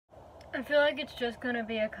I feel like it's just gonna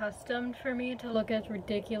be accustomed for me to look as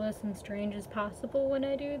ridiculous and strange as possible when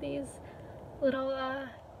I do these little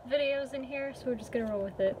videos in here, so we're just gonna roll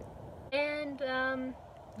with it. And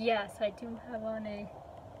yes, I do have on a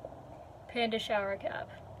panda shower cap.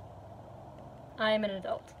 I am an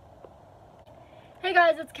adult. Hey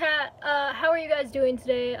guys, it's Kat. How are you guys doing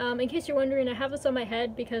today? In case you're wondering, I have this on my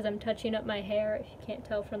head because I'm touching up my hair, if you can't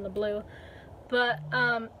tell from the blue. But,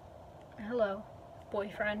 hello,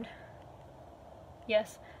 boyfriend.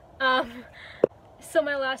 Yes. So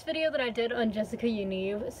my last video that I did on Jessica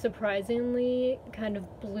Yaniv surprisingly kind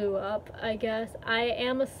of blew up, I guess. I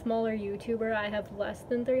am a smaller YouTuber. I have less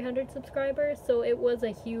than 300 subscribers, so it was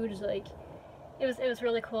a huge, like, it was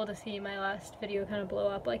really cool to see my last video kind of blow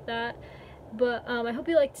up like that. But I hope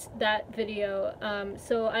you liked that video.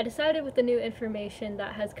 So I decided with the new information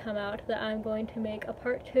that has come out that I'm going to make a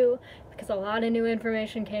part 2 because a lot of new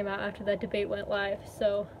information came out after that debate went live.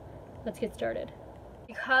 So let's get started.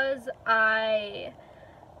 Because I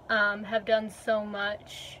have done so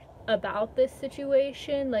much about this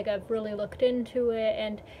situation, like I've really looked into it,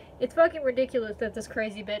 and it's fucking ridiculous that this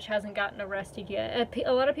crazy bitch hasn't gotten arrested yet.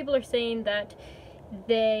 A lot of people are saying that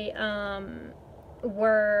they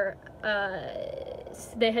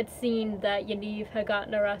they had seen that Yaniv had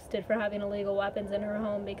gotten arrested for having illegal weapons in her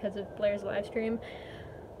home because of Blair's live stream,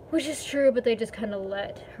 which is true, but they just kind of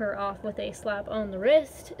let her off with a slap on the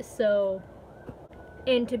wrist. So,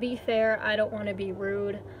 and to be fair, I don't want to be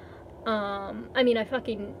rude. I mean, I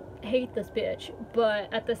fucking hate this bitch,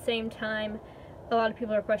 but at the same time, a lot of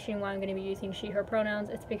people are questioning why I'm going to be using she, her pronouns.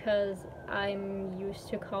 It's because I'm used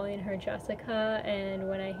to calling her Jessica, and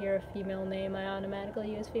when I hear a female name, I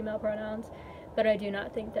automatically use female pronouns, but I do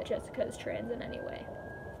not think that Jessica is trans in any way.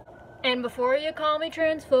 And before you call me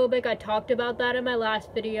transphobic, I talked about that in my last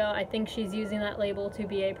video. I think she's using that label to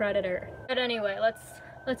be a predator. But anyway,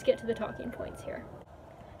 let's get to the talking points here.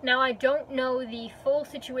 Now, I don't know the full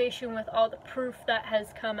situation with all the proof that has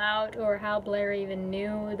come out or how Blair even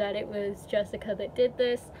knew that it was Jessica that did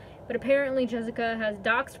this, but apparently Jessica has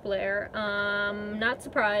doxed Blair. Not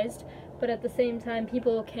surprised, but at the same time,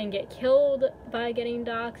 people can get killed by getting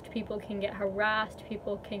doxed, people can get harassed,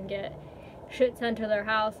 people can get shit sent to their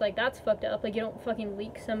house. Like, that's fucked up. Like, you don't fucking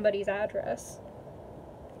leak somebody's address.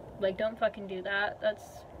 Like, don't fucking do that. That's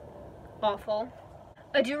awful.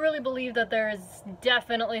 I do really believe that there is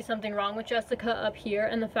definitely something wrong with Jessica up here,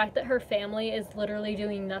 and the fact that her family is literally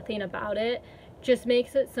doing nothing about it just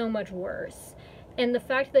makes it so much worse. And the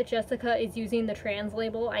fact that Jessica is using the trans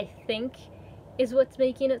label, I think, is what's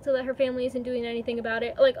making it so that her family isn't doing anything about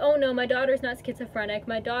it. Like, oh no, my daughter's not schizophrenic,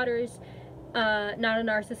 my daughter's not a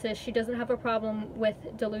narcissist, she doesn't have a problem with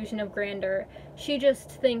delusion of grandeur. She just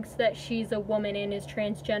thinks that she's a woman and is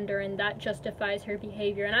transgender, and that justifies her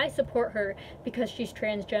behavior. And I support her because she's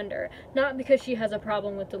transgender, not because she has a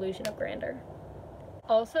problem with delusion of grandeur.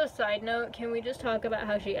 Also, side note, can we just talk about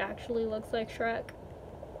how she actually looks like Shrek?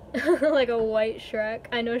 Like a white Shrek.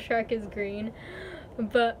 I know Shrek is green,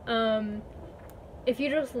 but if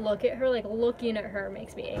you just look at her, like, looking at her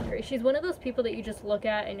makes me angry. She's one of those people that you just look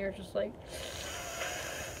at and you're just like...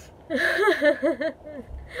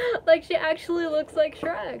 like, she actually looks like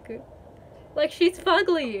Shrek. Like, she's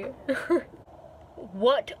fugly.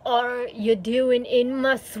 What are you doing in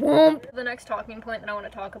my swamp? The next talking point that I want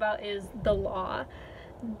to talk about is the law.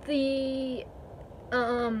 The,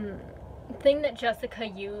 thing that Jessica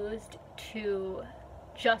used to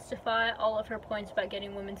justify all of her points about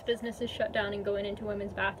getting women's businesses shut down and going into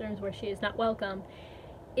women's bathrooms where she is not welcome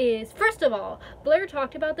is, first of all, Blair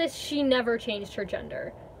talked about this, she never changed her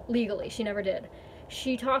gender. Legally, she never did.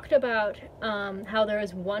 She talked about how there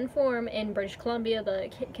is one form in British Columbia,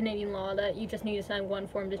 the Canadian law, that you just need to sign one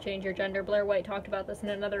form to change your gender. Blair White talked about this in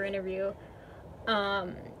another interview,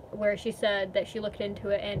 where she said that she looked into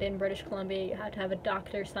it, and in British Columbia you had to have a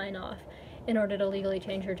doctor sign off in order to legally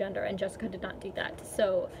change her gender, and Jessica did not do that.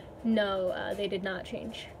 So no, they did not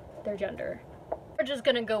change their gender. We're just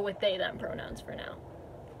gonna go with they, them pronouns for now.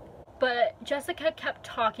 But Jessica kept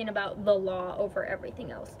talking about the law over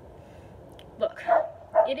everything else. Look,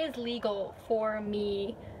 it is legal for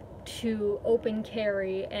me to open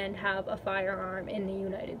carry and have a firearm in the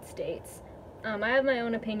United States. I have my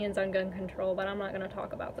own opinions on gun control, but I'm not gonna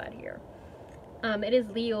talk about that here. It is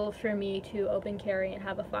legal for me to open carry and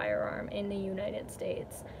have a firearm in the United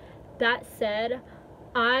States. That said,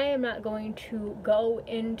 I am not going to go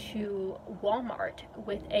into Walmart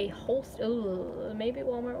with a holster. Ooh, maybe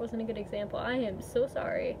Walmart wasn't a good example. I am so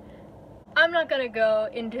sorry. I'm not gonna go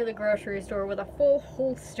into the grocery store with a full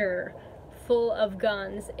holster full of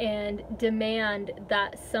guns and demand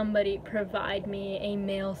that somebody provide me a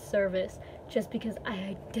mail service just because I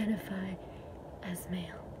identify as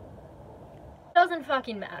male. Doesn't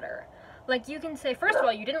fucking matter. Like, you can say, first of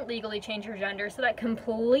all, you didn't legally change your gender, so that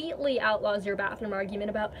completely outlaws your bathroom argument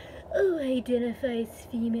about, oh, I identify as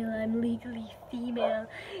female, I'm legally female,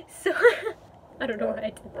 so, I don't know why I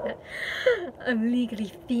did that. I'm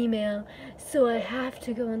legally female, so I have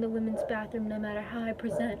to go in the women's bathroom no matter how I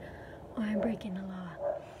present, or I'm breaking the law.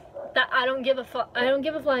 That I don't give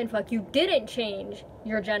a flying fuck. You didn't change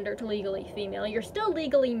your gender to legally female. You're still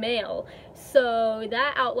legally male. So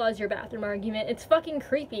that outlaws your bathroom argument. It's fucking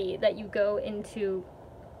creepy that you go into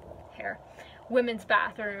women's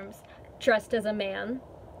bathrooms dressed as a man.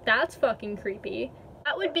 That's fucking creepy.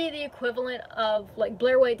 That would be the equivalent of, like,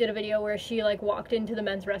 Blair White did a video where she, like, walked into the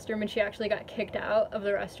men's restroom and she actually got kicked out of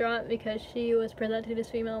the restaurant because she was presented as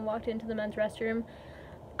female and walked into the men's restroom.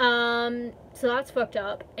 So that's fucked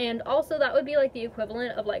up. And also that would be like the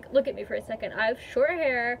equivalent of, like, look at me for a second. I have short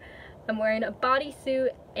hair, I'm wearing a bodysuit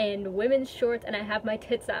and women's shorts, and I have my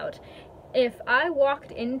tits out. If I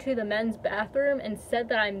walked into the men's bathroom and said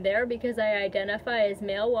that I'm there because I identify as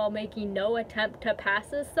male while making no attempt to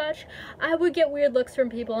pass as such, I would get weird looks from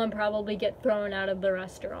people and probably get thrown out of the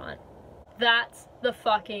restaurant. That's the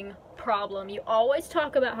fucking problem. You always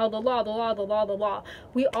talk about how the law.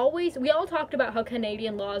 We all talked about how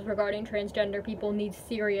Canadian laws regarding transgender people need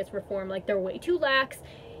serious reform. Like, they're way too lax.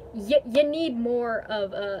 You need more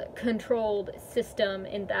of a controlled system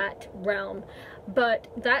in that realm. But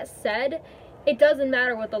that said, it doesn't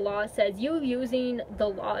matter what the law says. You using the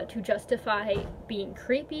law to justify being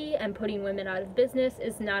creepy and putting women out of business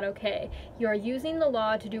is not okay. You are using the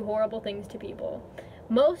law to do horrible things to people.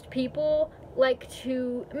 Most people like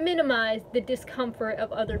to minimize the discomfort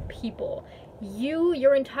of other people.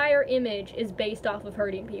 Your entire image is based off of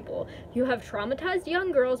hurting people. You have traumatized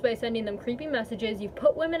young girls by sending them creepy messages, you've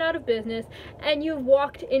put women out of business, and you've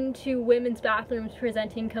walked into women's bathrooms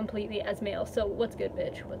presenting completely as male. So what's good,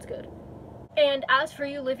 bitch? What's good? And as for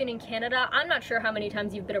you living in Canada, I'm not sure how many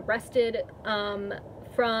times you've been arrested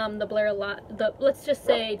from the Blair let's just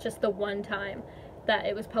say just the one time that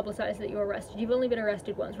it was publicized that you were arrested. You've only been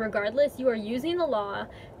arrested once. Regardless, you are using the law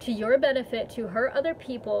to your benefit to hurt other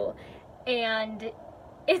people, and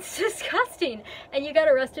it's disgusting. And you got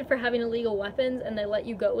arrested for having illegal weapons, and they let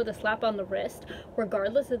you go with a slap on the wrist,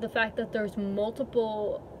 regardless of the fact that there's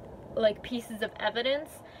multiple, like, pieces of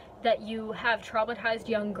evidence that you have traumatized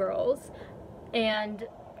young girls and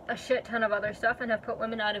a shit ton of other stuff and have put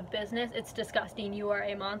women out of business. It's disgusting. You are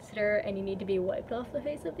a monster and you need to be wiped off the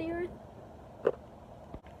face of the earth.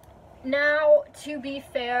 Now, to be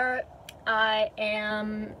fair, I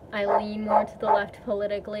lean more to the left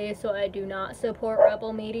politically, so I do not support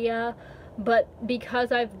rebel media, but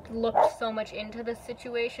because I've looked so much into this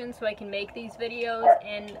situation so I can make these videos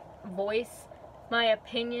and voice my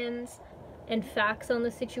opinions and facts on the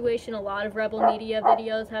situation, a lot of rebel media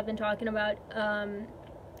videos have been talking about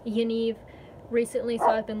Yaniv recently, so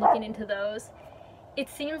I've been looking into those. It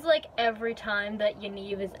seems like every time that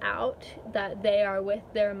Yaniv is out, that they are with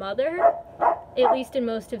their mother, at least in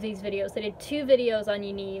most of these videos. They did 2 videos on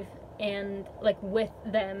Yaniv and, like, with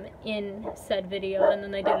them in said video, and then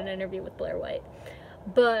they did an interview with Blair White.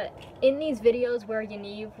 But in these videos where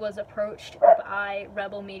Yaniv was approached by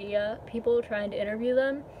rebel media people trying to interview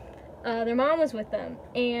them, their mom was with them.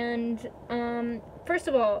 And first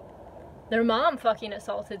of all, their mom fucking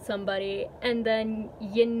assaulted somebody, and then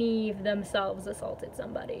Yaniv themselves assaulted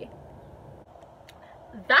somebody.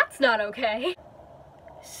 That's not okay.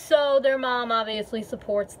 So their mom obviously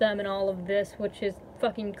supports them in all of this, which is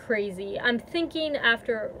fucking crazy. I'm thinking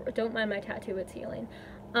after, don't mind my tattoo, it's healing.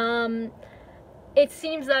 It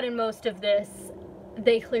seems that in most of this,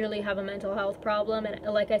 they clearly have a mental health problem, and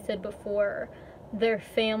like I said before, their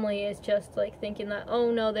family is just, like, thinking that,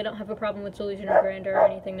 oh no, they don't have a problem with delusion of grandeur or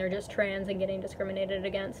anything, they're just trans and getting discriminated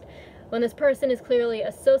against. When this person is clearly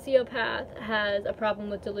a sociopath, has a problem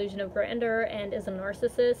with delusion of grandeur, and is a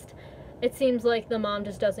narcissist, it seems like the mom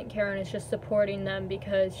just doesn't care and is just supporting them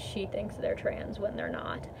because she thinks they're trans when they're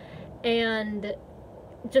not. And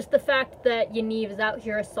just the fact that Yaniv is out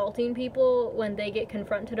here assaulting people when they get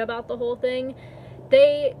confronted about the whole thing,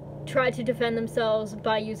 they try to defend themselves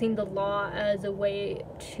by using the law as a way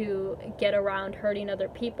to get around hurting other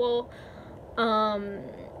people.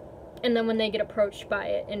 And then when they get approached by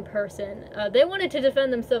it in person, they wanted to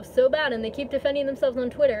defend themselves so bad, and they keep defending themselves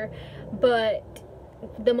on Twitter, but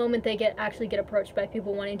the moment they actually get approached by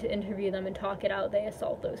people wanting to interview them and talk it out, they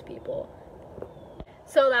assault those people.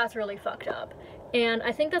 So that's really fucked up. And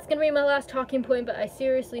I think that's going to be my last talking point, but I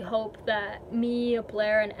seriously hope that me,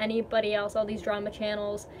 Blair, and anybody else, all these drama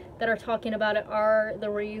channels that are talking about it, are the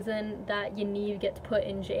reason that Yaniv gets put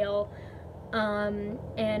in jail.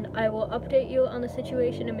 And I will update you on the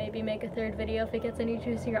situation and maybe make a third video if it gets any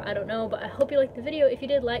juicier. I don't know, but I hope you liked the video. If you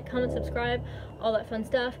did, like, comment, subscribe, all that fun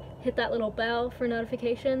stuff. Hit that little bell for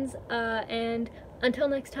notifications, and until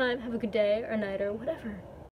next time, have a good day or night or whatever.